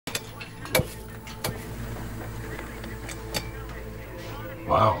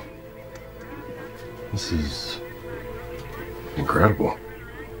Wow. This is incredible.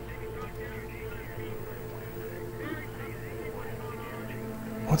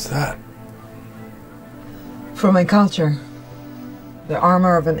 What's that? For my culture, the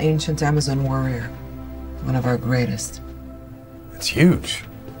armor of an ancient Amazon warrior. One of our greatest. It's huge.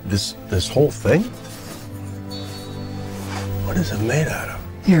 This whole thing? What is it made out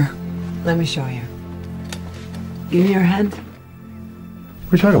of? Here, let me show you. Give me your hand.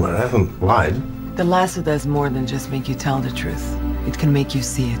 What are you talking about? I haven't lied. The lasso does more than just make you tell the truth. It can make you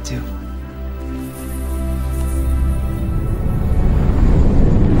see it too.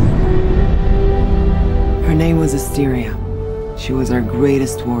 Her name was Asteria. She was our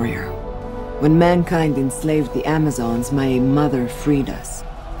greatest warrior. When mankind enslaved the Amazons, my mother freed us.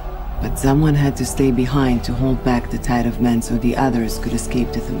 But someone had to stay behind to hold back the tide of men so the others could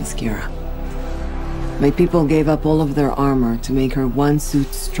escape to Themyscira. My people gave up all of their armor to make her one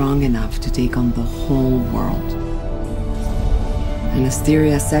suit strong enough to take on the whole world. And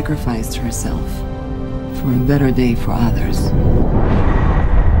Asteria sacrificed herself for a better day for others.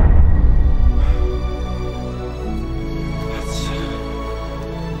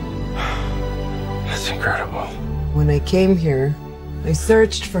 That's incredible. When I came here, I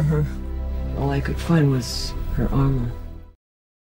searched for her. All I could find was her armor.